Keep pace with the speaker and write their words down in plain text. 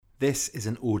This is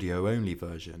an audio-only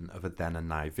version of a Then and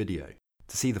Now video.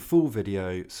 To see the full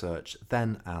video, search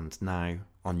Then and Now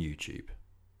on YouTube.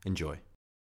 Enjoy.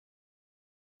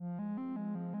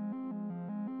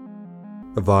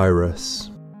 A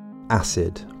virus,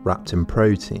 acid wrapped in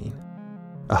protein,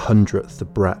 100th the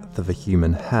breadth of a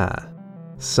human hair,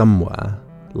 somewhere,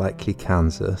 likely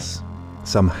Kansas,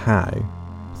 somehow,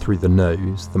 through the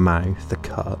nose, the mouth, the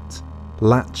cut,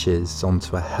 latches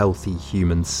onto a healthy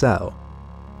human cell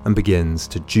and begins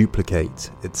to duplicate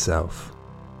itself.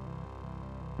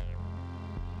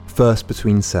 First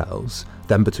between cells,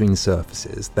 then between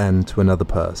surfaces, then to another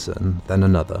person, then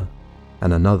another,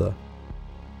 and another.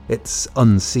 It's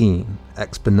unseen,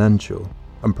 exponential,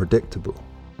 unpredictable.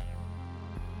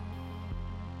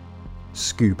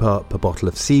 Scoop up a bottle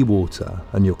of seawater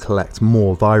and you'll collect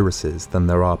more viruses than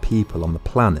there are people on the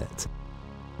planet.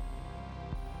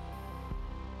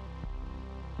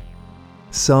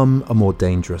 Some are more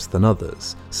dangerous than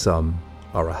others, some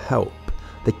are a help.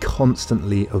 They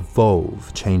constantly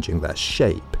evolve, changing their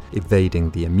shape,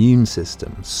 evading the immune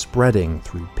system, spreading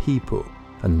through people,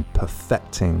 and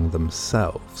perfecting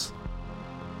themselves.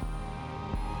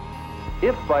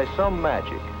 If by some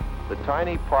magic the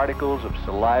tiny particles of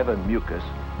saliva and mucus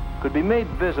could be made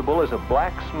visible as a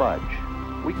black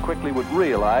smudge, we quickly would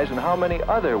realize in how many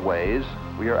other ways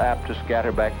we are apt to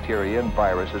scatter bacteria and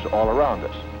viruses all around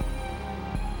us.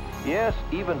 Yes,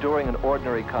 even during an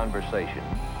ordinary conversation,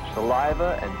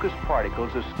 saliva and mucus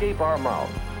particles escape our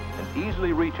mouth and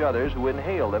easily reach others who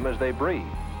inhale them as they breathe.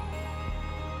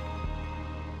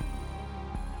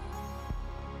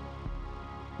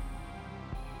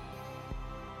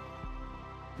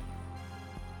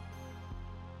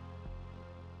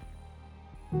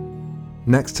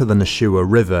 Next to the Nashua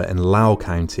River in Loudoun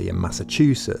County in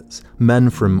Massachusetts,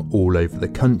 men from all over the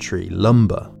country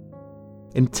lumber.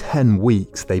 In 10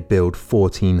 weeks, they build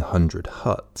 1,400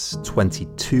 huts,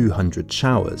 2,200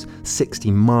 showers,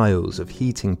 60 miles of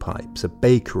heating pipes, a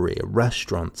bakery, a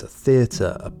restaurant, a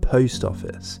theatre, a post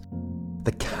office.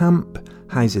 The camp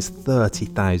houses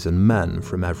 30,000 men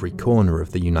from every corner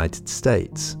of the United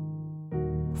States.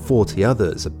 40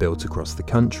 others are built across the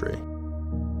country.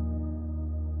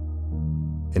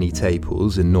 In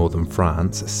Étaples in northern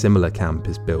France, a similar camp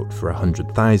is built for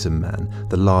 100,000 men,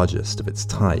 the largest of its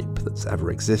type that's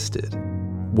ever existed.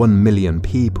 1 million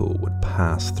people would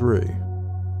pass through.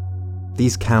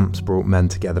 These camps brought men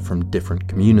together from different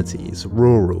communities,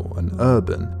 rural and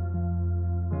urban.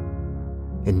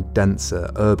 In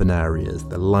denser urban areas,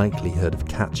 the likelihood of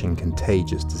catching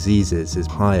contagious diseases is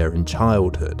higher in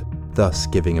childhood, thus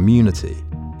giving immunity.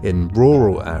 In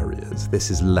rural areas, this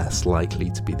is less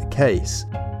likely to be the case.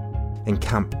 In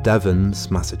Camp Devens,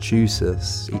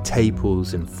 Massachusetts,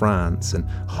 Étaples in France, and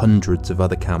hundreds of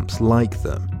other camps like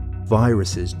them,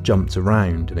 viruses jumped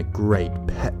around in a great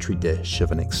petri dish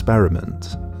of an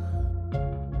experiment.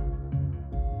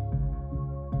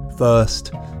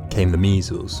 First came the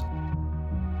measles.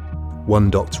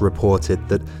 One doctor reported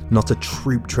that not a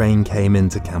troop train came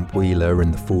into Camp Wheeler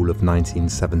in the fall of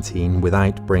 1917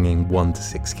 without bringing 1 to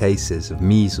 6 cases of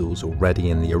measles already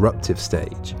in the eruptive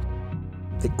stage.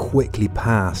 It quickly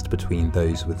passed between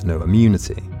those with no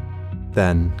immunity.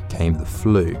 Then came the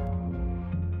flu.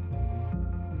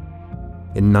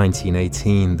 In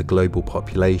 1918, the global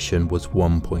population was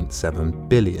 1.7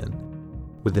 billion.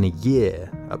 Within a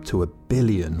year, up to 1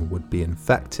 billion would be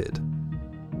infected.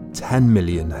 10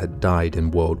 million had died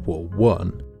in World War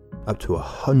I, up to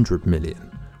 100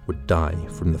 million would die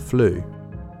from the flu.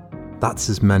 That's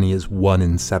as many as 1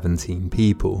 in 17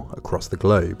 people across the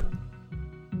globe.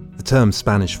 The term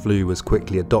Spanish flu was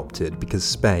quickly adopted because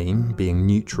Spain, being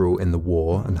neutral in the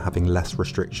war and having less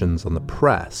restrictions on the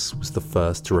press, was the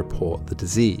first to report the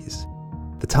disease.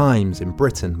 The Times in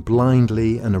Britain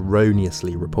blindly and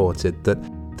erroneously reported that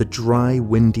the dry,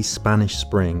 windy Spanish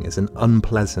spring is an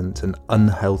unpleasant and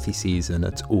unhealthy season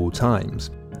at all times.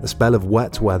 A spell of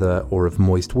wet weather or of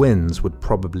moist winds would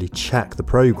probably check the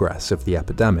progress of the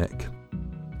epidemic.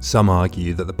 Some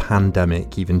argue that the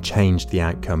pandemic even changed the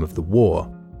outcome of the war.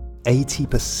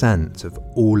 80% of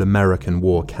all American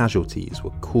war casualties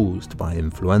were caused by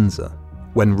influenza.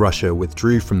 When Russia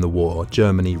withdrew from the war,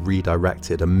 Germany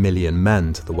redirected 1 million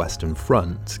men to the Western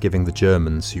Front, giving the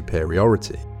Germans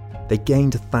superiority. They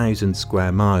gained 1,000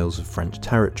 square miles of French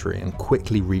territory and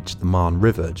quickly reached the Marne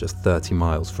River just 30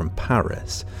 miles from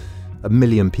Paris. 1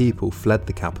 million people fled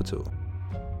the capital.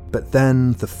 But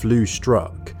then the flu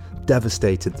struck,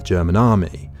 devastated the German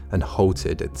army, and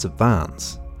halted its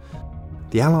advance.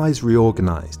 The Allies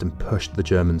reorganised and pushed the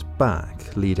Germans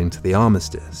back, leading to the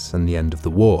armistice and the end of the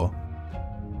war.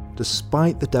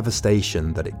 Despite the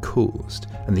devastation that it caused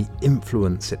and the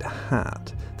influence it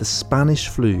had, the Spanish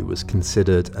flu was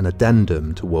considered an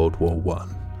addendum to World War I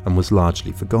and was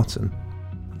largely forgotten.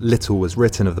 Little was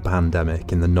written of the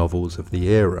pandemic in the novels of the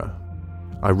era.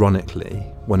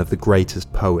 Ironically, one of the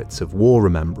greatest poets of war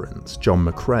remembrance, John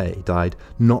McCrae, died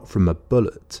not from a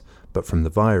bullet, but from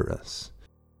the virus.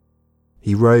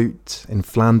 He wrote, "In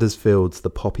Flanders fields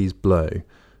the poppies blow,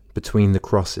 between the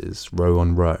crosses, row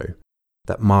on row,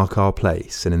 that mark our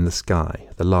place, and in the sky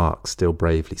the larks still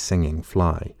bravely singing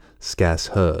fly, scarce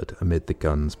heard amid the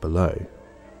guns below."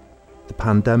 The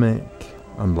pandemic,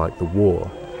 unlike the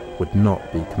war, would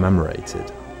not be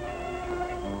commemorated.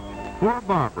 Poor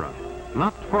Barbara,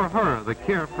 not for her the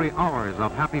carefree hours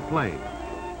of happy play,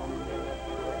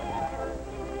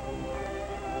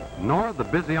 nor the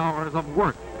busy hours of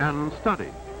work and study.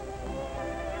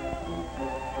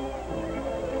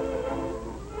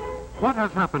 What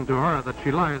has happened to her that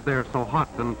she lies there so hot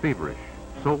and feverish,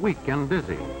 so weak and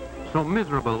dizzy, so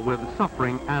miserable with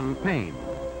suffering and pain?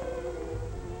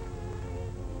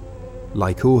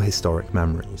 Like all historic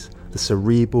memories, the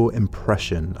cerebral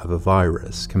impression of a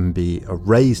virus can be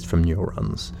erased from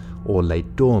neurons or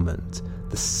laid dormant,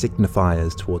 the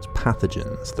signifiers towards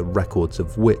pathogens, the records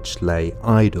of which lay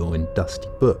idle in dusty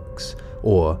books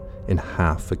or in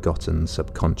half-forgotten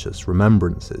subconscious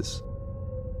remembrances.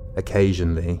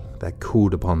 Occasionally, they're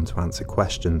called upon to answer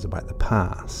questions about the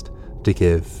past, to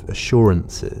give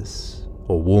assurances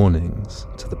or warnings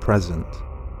to the present.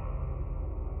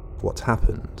 What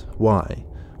happened? Why?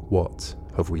 What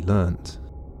have we learnt?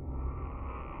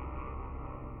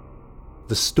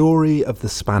 The story of the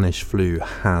Spanish flu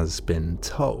has been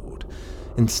told.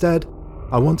 Instead,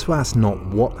 I want to ask not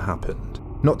what happened,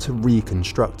 not to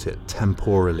reconstruct it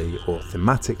temporally or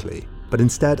thematically, but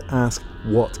instead ask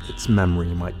what its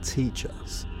memory might teach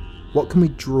us. What can we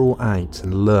draw out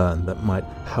and learn that might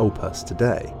help us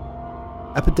today?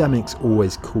 Epidemics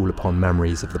always call upon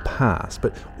memories of the past,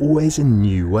 but always in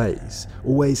new ways,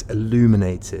 always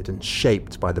illuminated and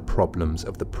shaped by the problems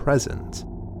of the present.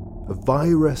 A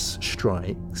virus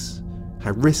strikes.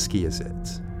 How risky is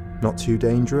it? Not too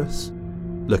dangerous?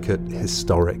 Look at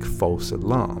historic false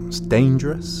alarms.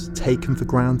 Dangerous? Taken for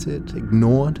granted?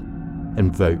 Ignored?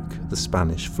 Invoke the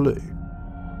Spanish flu.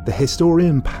 The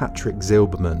historian Patrick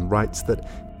Zilberman writes that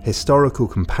historical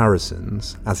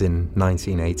comparisons, as in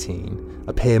 1918,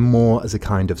 appear more as a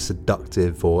kind of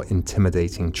seductive or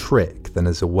intimidating trick than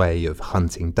as a way of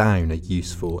hunting down a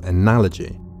useful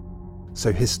analogy.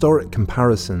 So historic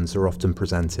comparisons are often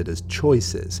presented as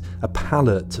choices, a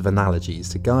palette of analogies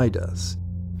to guide us,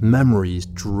 memories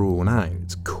drawn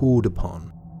out, called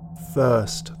upon.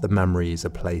 First, the memories are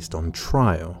placed on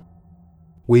trial.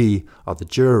 We are the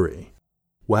jury.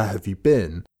 Where have you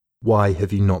been? Why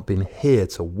have you not been here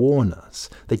to warn us?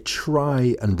 They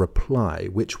try and reply,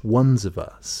 which ones of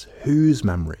us, whose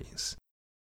memories?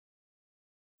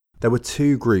 There were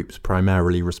two groups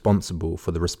primarily responsible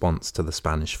for the response to the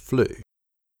Spanish flu: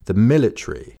 the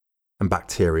military and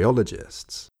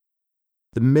bacteriologists.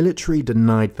 The military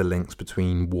denied the links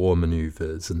between war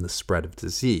manoeuvres and the spread of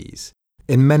disease.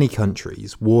 In many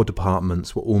countries, war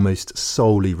departments were almost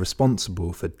solely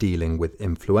responsible for dealing with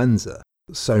influenza.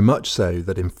 So much so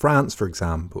that in France, for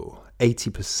example,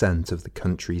 80% of the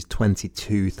country's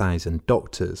 22,000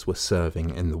 doctors were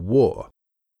serving in the war.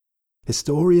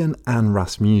 Historian Anne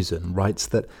Rasmussen writes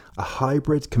that a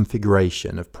hybrid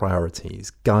configuration of priorities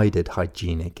guided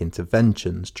hygienic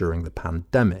interventions during the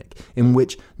pandemic, in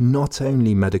which not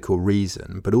only medical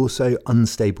reason, but also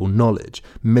unstable knowledge,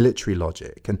 military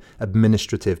logic, and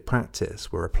administrative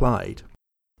practice were applied.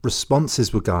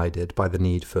 Responses were guided by the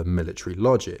need for military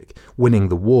logic. Winning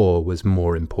the war was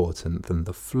more important than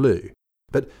the flu.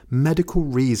 But medical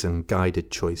reason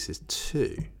guided choices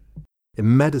too.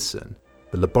 In medicine,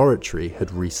 the laboratory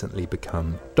had recently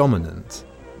become dominant.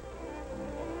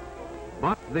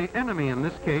 But the enemy in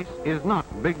this case is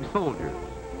not big soldiers.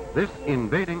 This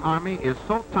invading army is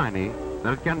so tiny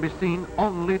that it can be seen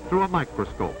only through a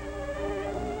microscope.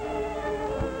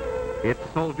 Its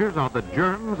soldiers are the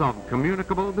germs of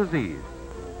communicable disease.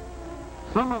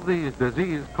 Some of these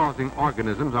disease-causing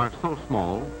organisms are so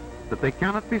small that they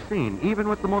cannot be seen even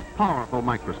with the most powerful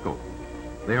microscope.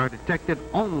 They are detected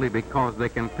only because they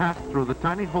can pass through the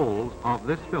tiny holes of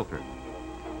this filter.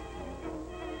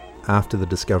 After the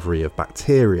discovery of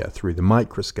bacteria through the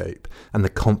microscope and the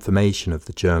confirmation of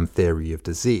the germ theory of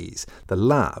disease, the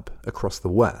lab across the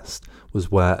West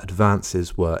was where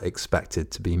advances were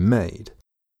expected to be made.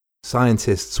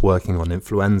 Scientists working on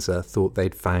influenza thought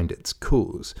they'd found its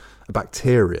cause, a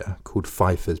bacteria called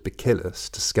Pfeiffer's bacillus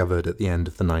discovered at the end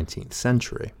of the 19th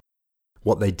century.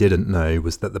 What they didn't know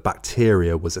was that the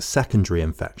bacteria was a secondary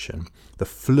infection. The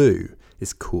flu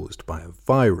is caused by a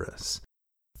virus.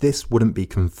 This wouldn't be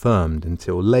confirmed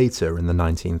until later in the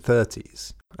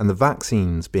 1930s, and the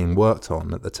vaccines being worked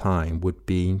on at the time would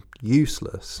be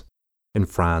useless. In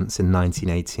France in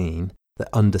 1918,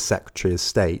 the Undersecretary of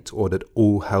State ordered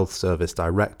all health service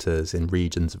directors in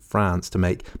regions of France to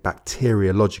make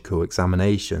bacteriological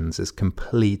examinations as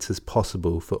complete as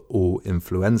possible for all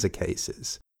influenza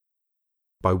cases.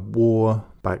 By war,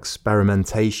 by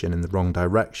experimentation in the wrong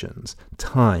directions,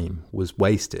 time was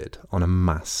wasted on a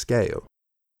mass scale.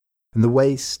 And the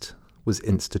waste was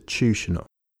institutional.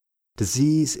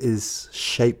 Disease is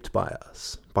shaped by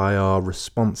us, by our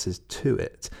responses to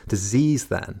it. Disease,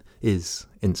 then, is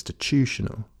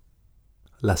institutional.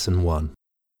 Lesson 1.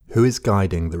 Who is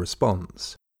guiding the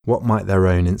response? What might their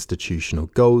own institutional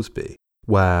goals be?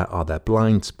 Where are their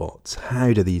blind spots?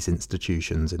 How do these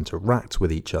institutions interact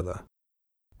with each other?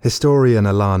 Historian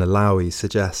Ilan Alawi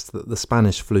suggests that the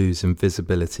Spanish flu's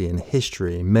invisibility in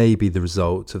history may be the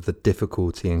result of the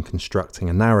difficulty in constructing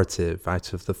a narrative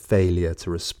out of the failure to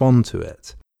respond to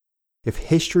it. If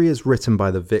history is written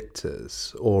by the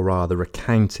victors, or are the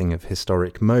recounting of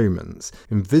historic moments,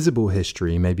 invisible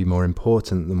history may be more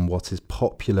important than what is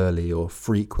popularly or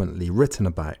frequently written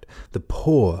about. The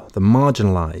poor, the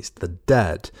marginalised, the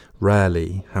dead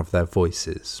rarely have their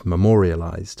voices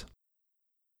memorialised.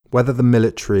 Whether the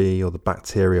military or the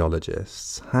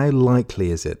bacteriologists, how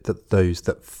likely is it that those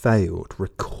that failed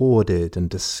recorded and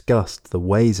discussed the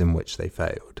ways in which they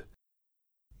failed?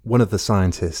 One of the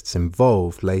scientists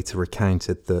involved later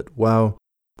recounted that, well,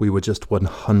 we were just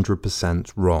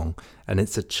 100% wrong, and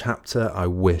it's a chapter I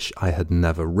wish I had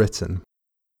never written.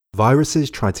 Viruses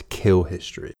try to kill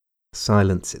history,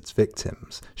 silence its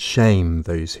victims, shame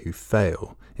those who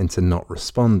fail into not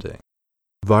responding.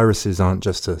 Viruses aren't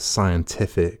just a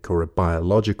scientific or a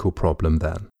biological problem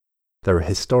then, they're a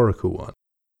historical one.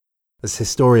 As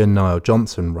historian Niall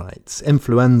Johnson writes,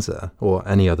 influenza, or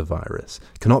any other virus,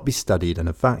 cannot be studied in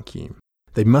a vacuum.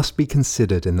 They must be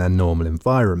considered in their normal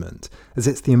environment, as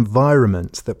it's the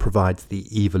environment that provides the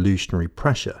evolutionary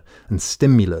pressure and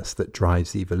stimulus that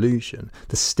drives evolution,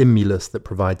 the stimulus that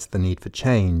provides the need for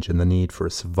change and the need for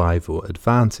a survival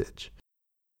advantage.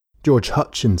 George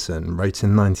Hutchinson wrote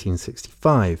in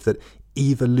 1965 that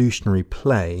evolutionary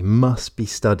play must be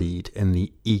studied in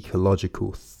the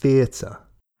ecological theatre.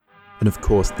 And of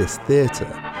course, this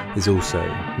theatre is also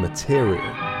material.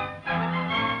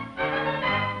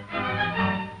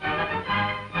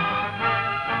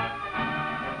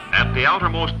 At the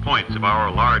outermost points of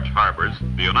our large harbors,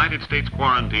 the United States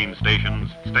quarantine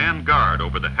stations stand guard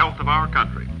over the health of our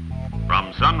country.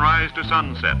 From sunrise to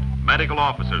sunset, medical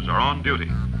officers are on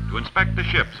duty to inspect the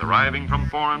ships arriving from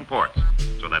foreign ports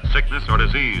so that sickness or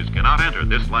disease cannot enter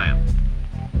this land.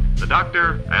 The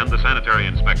doctor and the sanitary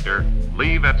inspector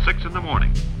leave at 6 in the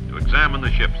morning to examine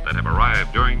the ships that have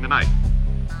arrived during the night.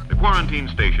 The quarantine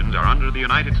stations are under the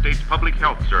United States Public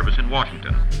Health Service in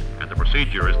Washington, and the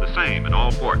procedure is the same in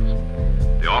all ports.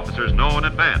 The officers know in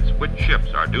advance which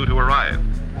ships are due to arrive.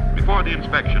 Before the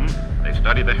inspection, they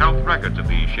study the health records of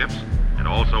these ships and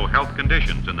also health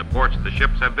conditions in the ports the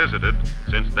ships have visited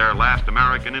since their last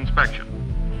American inspection.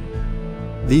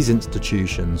 These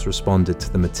institutions responded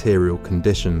to the material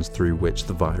conditions through which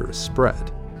the virus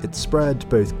spread. It spread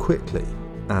both quickly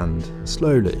and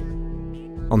slowly.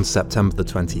 On September the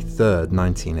 23rd,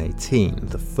 1918,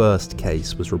 the first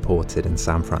case was reported in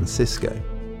San Francisco.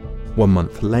 1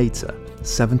 month later,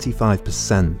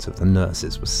 75% of the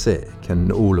nurses were sick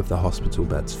and all of the hospital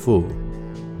beds full.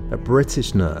 A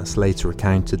British nurse later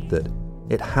recounted that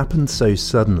it happened so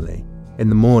suddenly. In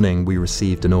the morning, we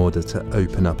received an order to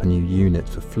open up a new unit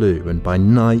for flu, and by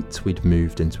night, we'd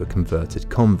moved into a converted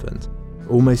convent.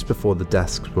 Almost before the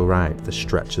desks were out, the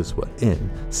stretchers were in,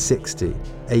 60,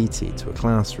 80 to a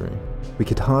classroom. We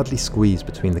could hardly squeeze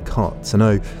between the cots, and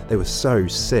oh, they were so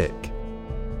sick.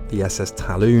 The SS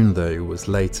Talon, though, was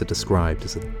later described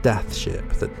as a death ship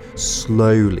that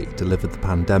slowly delivered the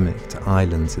pandemic to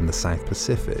islands in the South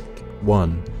Pacific,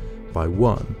 one by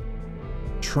one.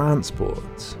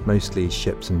 Transport, mostly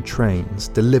ships and trains,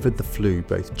 delivered the flu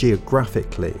both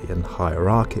geographically and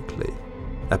hierarchically.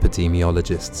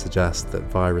 Epidemiologists suggest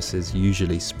that viruses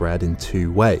usually spread in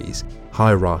two ways,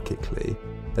 hierarchically,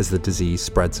 as the disease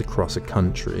spreads across a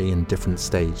country in different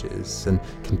stages, and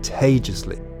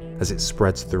contagiously, as it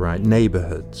spreads throughout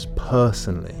neighbourhoods,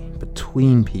 personally,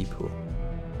 between people.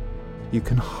 You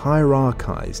can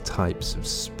hierarchize types of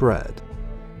spread.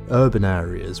 Urban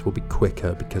areas will be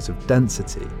quicker because of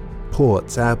density.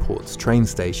 Ports, airports, train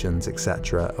stations,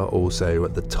 etc. are also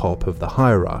at the top of the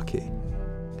hierarchy.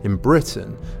 In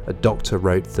Britain, a doctor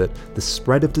wrote that the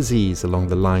spread of disease along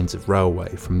the lines of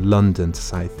railway from London to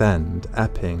Southend,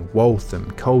 Epping, Waltham,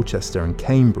 Colchester and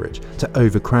Cambridge to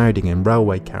overcrowding in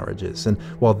railway carriages, and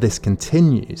while this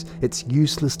continues, it's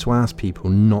useless to ask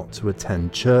people not to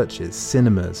attend churches,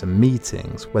 cinemas and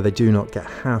meetings where they do not get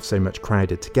half so much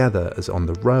crowded together as on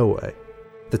the railway.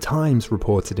 The Times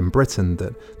reported in Britain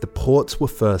that the ports were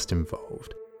first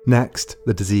involved. Next,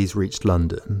 the disease reached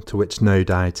London, to which no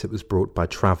doubt it was brought by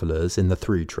travellers in the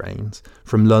through trains.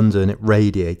 From London it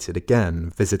radiated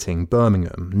again, visiting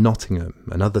Birmingham, Nottingham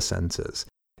and other centres.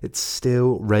 It's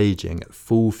still raging at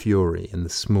full fury in the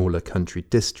smaller country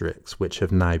districts which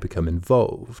have now become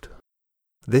involved.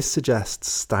 This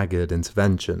suggests staggered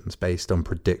interventions based on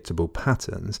predictable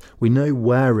patterns. We know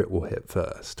where it will hit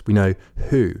first. We know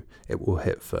who it will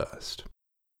hit first.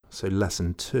 So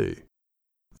lesson 2.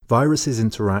 Viruses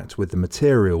interact with the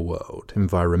material world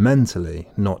environmentally,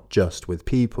 not just with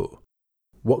people.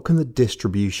 What can the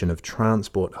distribution of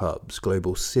transport hubs,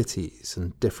 global cities,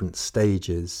 and different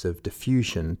stages of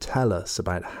diffusion tell us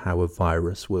about how a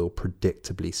virus will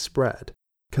predictably spread?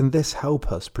 Can this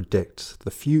help us predict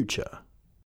the future?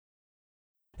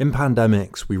 In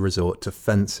pandemics, we resort to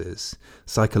fences,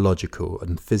 psychological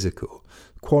and physical.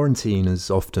 Quarantine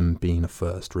has often been a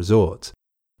first resort.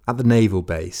 At the naval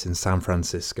base in San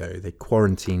Francisco, they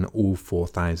quarantine all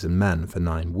 4,000 men for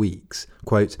 9 weeks,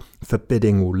 quote,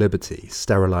 forbidding all liberty,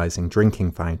 sterilising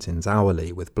drinking fountains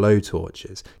hourly with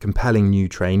blowtorches, compelling new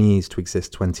trainees to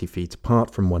exist 20 feet apart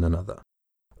from one another.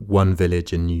 One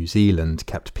village in New Zealand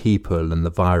kept people and the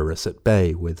virus at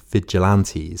bay with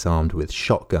vigilantes armed with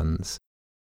shotguns.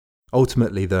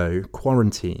 Ultimately, though,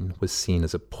 quarantine was seen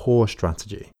as a poor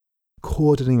strategy.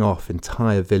 Cordoning off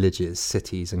entire villages,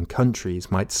 cities and countries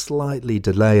might slightly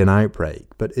delay an outbreak,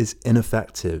 but is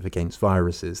ineffective against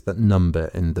viruses that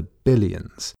number in the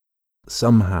billions.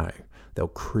 Somehow, they'll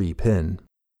creep in.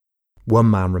 One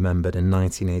man remembered in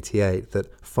 1988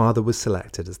 that father was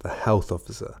selected as the health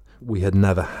officer. We had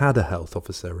never had a health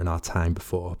officer in our town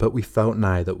before, but we felt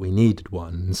now that we needed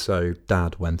one, so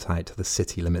Dad went out to the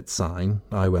city limit sign,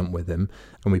 I went with him,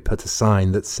 and we put a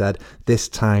sign that said, "This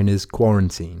town is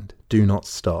quarantined, do not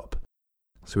stop."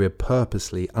 So we had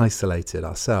purposely isolated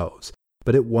ourselves,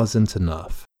 but it wasn't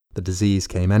enough. The disease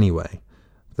came anyway.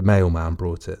 The mailman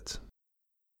brought it.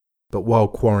 But while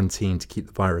quarantine to keep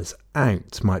the virus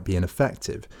out might be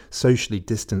ineffective, socially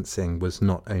distancing was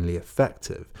not only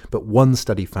effective, but one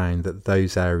study found that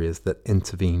those areas that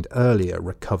intervened earlier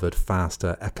recovered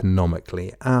faster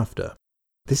economically after.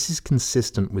 This is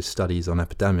consistent with studies on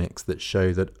epidemics that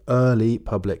show that early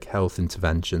public health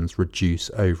interventions reduce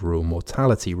overall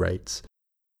mortality rates.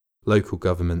 Local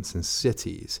governments and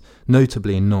cities,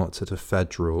 notably not at a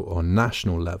federal or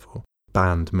national level,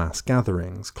 banned mass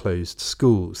gatherings, closed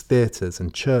schools, theatres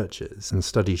and churches, and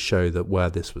studies show that where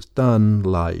this was done,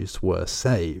 lives were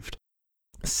saved.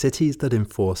 Cities that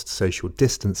enforced social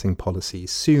distancing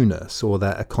policies sooner saw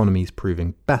their economies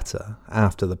proving better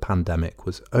after the pandemic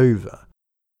was over.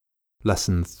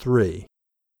 Lesson 3.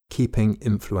 Keeping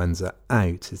influenza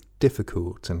out is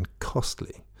difficult and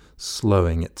costly.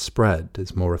 Slowing its spread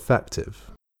is more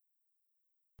effective.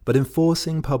 But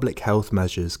enforcing public health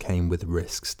measures came with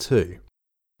risks too.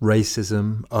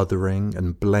 Racism, othering,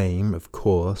 and blame, of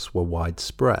course, were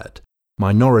widespread.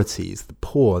 Minorities, the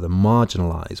poor, the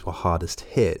marginalised were hardest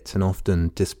hit and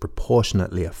often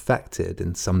disproportionately affected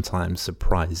in sometimes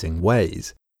surprising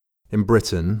ways. In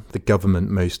Britain, the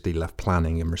government mostly left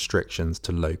planning and restrictions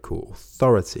to local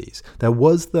authorities. There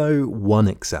was, though, one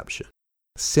exception: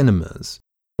 cinemas,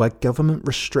 where government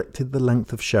restricted the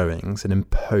length of showings and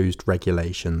imposed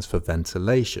regulations for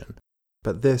ventilation.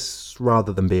 But this,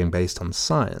 rather than being based on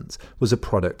science, was a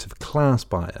product of class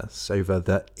bias over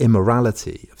the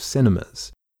immorality of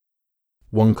cinemas.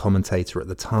 One commentator at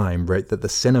the time wrote that the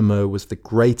cinema was the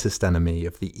greatest enemy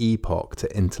of the epoch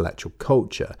to intellectual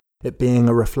culture, it being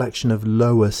a reflection of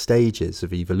lower stages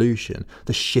of evolution,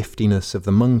 the shiftiness of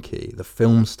the monkey, the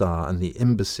film star and the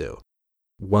imbecile.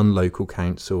 One local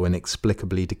council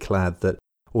inexplicably declared that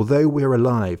although we're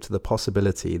alive to the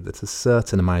possibility that a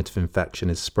certain amount of infection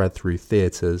is spread through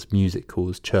theatres, music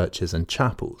halls, churches and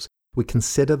chapels, we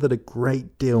consider that a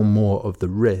great deal more of the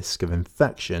risk of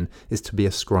infection is to be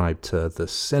ascribed to the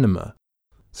cinema.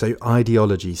 So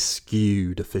ideology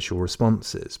skewed official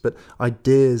responses, but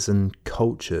ideas and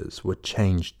cultures were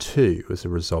changed too as a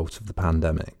result of the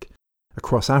pandemic.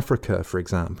 Across Africa, for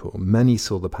example, many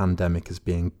saw the pandemic as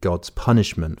being God's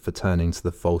punishment for turning to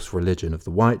the false religion of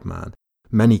the white man.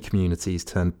 Many communities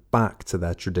turned back to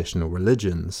their traditional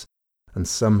religions, and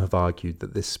some have argued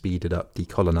that this speeded up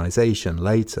decolonization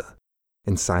later.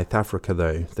 In South Africa,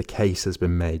 though, the case has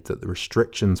been made that the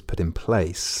restrictions put in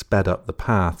place sped up the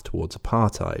path towards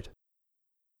apartheid.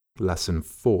 Lesson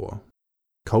 4.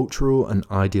 Cultural and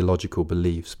ideological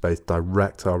beliefs both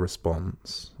direct our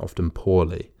response, often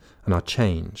poorly, and are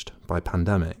changed by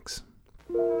pandemics.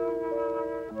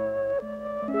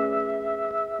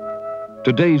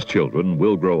 Today's children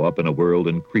will grow up in a world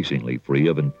increasingly free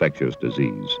of infectious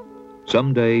disease.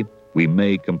 Someday, we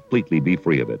may completely be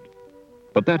free of it.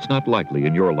 But that's not likely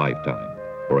in your lifetime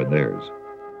or in theirs.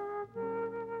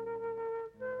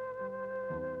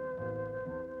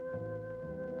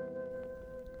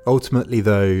 Ultimately,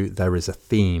 though, there is a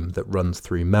theme that runs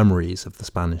through memories of the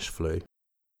Spanish flu.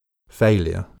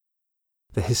 Failure.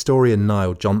 The historian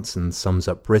Niall Johnson sums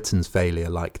up Britain's failure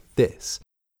like this: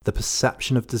 the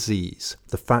perception of disease,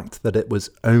 the fact that it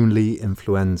was only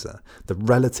influenza, the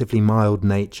relatively mild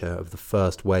nature of the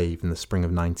first wave in the spring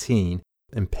of 19,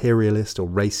 imperialist or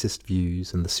racist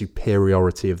views and the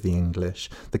superiority of the English,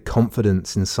 the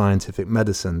confidence in scientific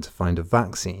medicine to find a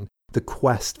vaccine, the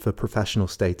quest for professional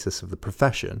status of the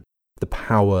profession, the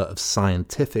power of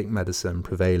scientific medicine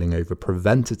prevailing over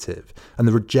preventative, and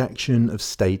the rejection of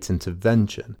state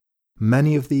intervention.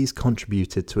 Many of these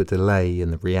contributed to a delay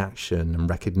in the reaction and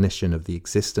recognition of the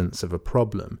existence of a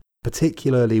problem,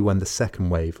 particularly when the second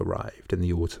wave arrived in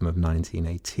the autumn of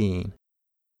 1918.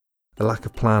 A lack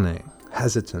of planning,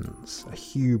 hesitance, a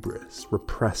hubris,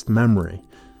 repressed memory,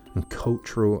 and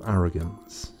cultural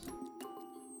arrogance.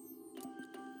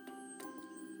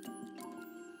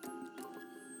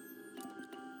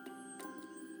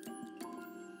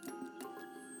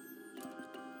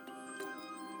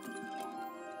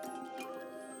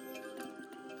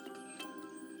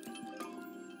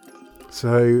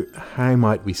 So, how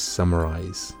might we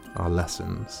summarise our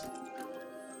lessons?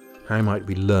 How might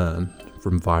we learn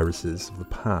from viruses of the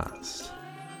past?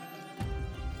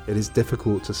 It is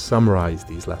difficult to summarise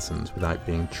these lessons without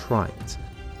being trite.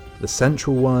 The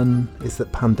central one is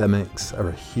that pandemics are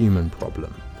a human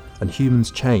problem, and humans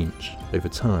change over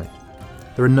time.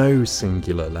 There are no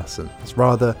singular lessons.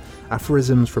 Rather,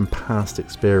 aphorisms from past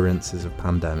experiences of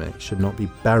pandemics should not be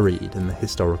buried in the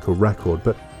historical record,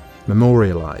 but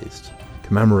memorialised,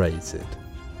 commemorated,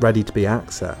 ready to be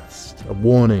accessed, a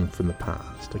warning from the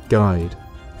past, a guide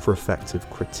for effective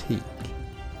critique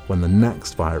when the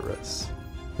next virus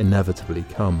inevitably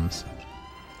comes.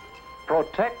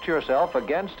 Protect yourself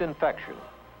against infection.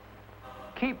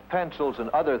 Keep pencils and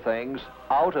other things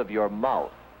out of your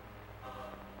mouth.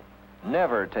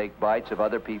 Never take bites of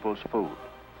other people's food.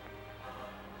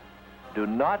 Do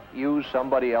not use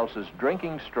somebody else's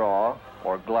drinking straw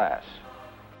or glass.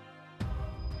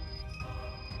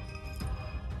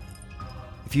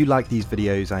 If you like these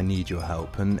videos, I need your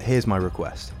help, and here's my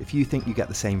request. If you think you get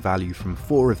the same value from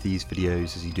 4 of these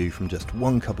videos as you do from just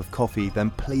 1 cup of coffee,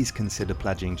 then please consider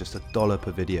pledging just $1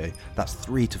 per video. That's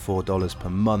 $3 to $4 per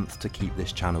month to keep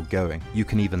this channel going. You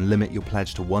can even limit your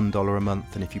pledge to $1 a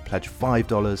month, and if you pledge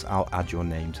 $5, I'll add your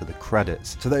name to the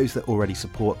credits. To those that already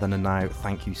support Then and Now,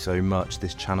 thank you so much.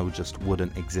 This channel just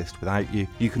wouldn't exist without you.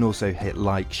 You can also hit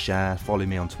like, share, follow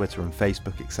me on Twitter and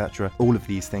Facebook, etc. All of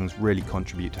these things really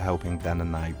contribute to helping Then and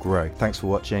Now grow. Thanks for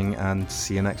watching, and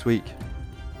see you next week.